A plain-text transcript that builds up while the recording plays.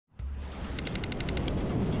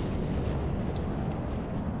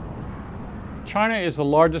China is the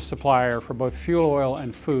largest supplier for both fuel oil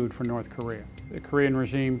and food for North Korea. The Korean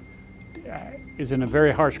regime is in a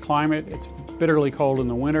very harsh climate. It's bitterly cold in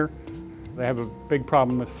the winter. They have a big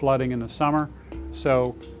problem with flooding in the summer,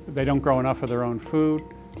 so they don't grow enough of their own food,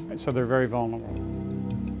 so they're very vulnerable.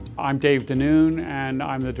 I'm Dave Denoon, and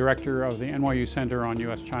I'm the director of the NYU Center on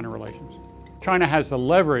U.S.-China relations. China has the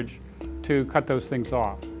leverage to cut those things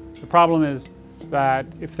off. The problem is that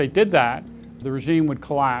if they did that, the regime would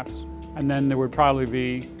collapse, and then there would probably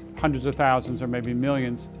be hundreds of thousands or maybe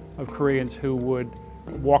millions of Koreans who would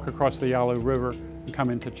walk across the Yalu River and come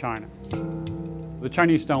into China. The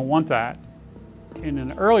Chinese don't want that. In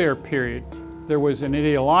an earlier period, there was an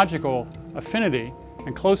ideological affinity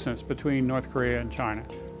and closeness between North Korea and China.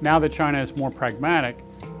 Now that China is more pragmatic,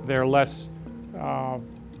 they're less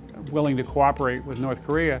willing to cooperate with North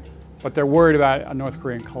Korea, but they're worried about a North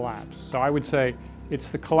Korean collapse. So I would say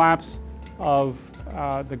it's the collapse of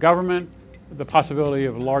the government, the possibility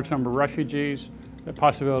of a large number of refugees, the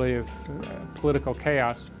possibility of political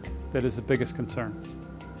chaos that is the biggest concern.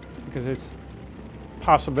 Because it's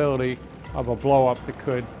possibility of a blow-up that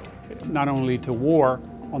could not only lead to war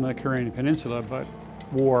on the Korean Peninsula, but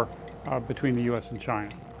war between the U.S. and China.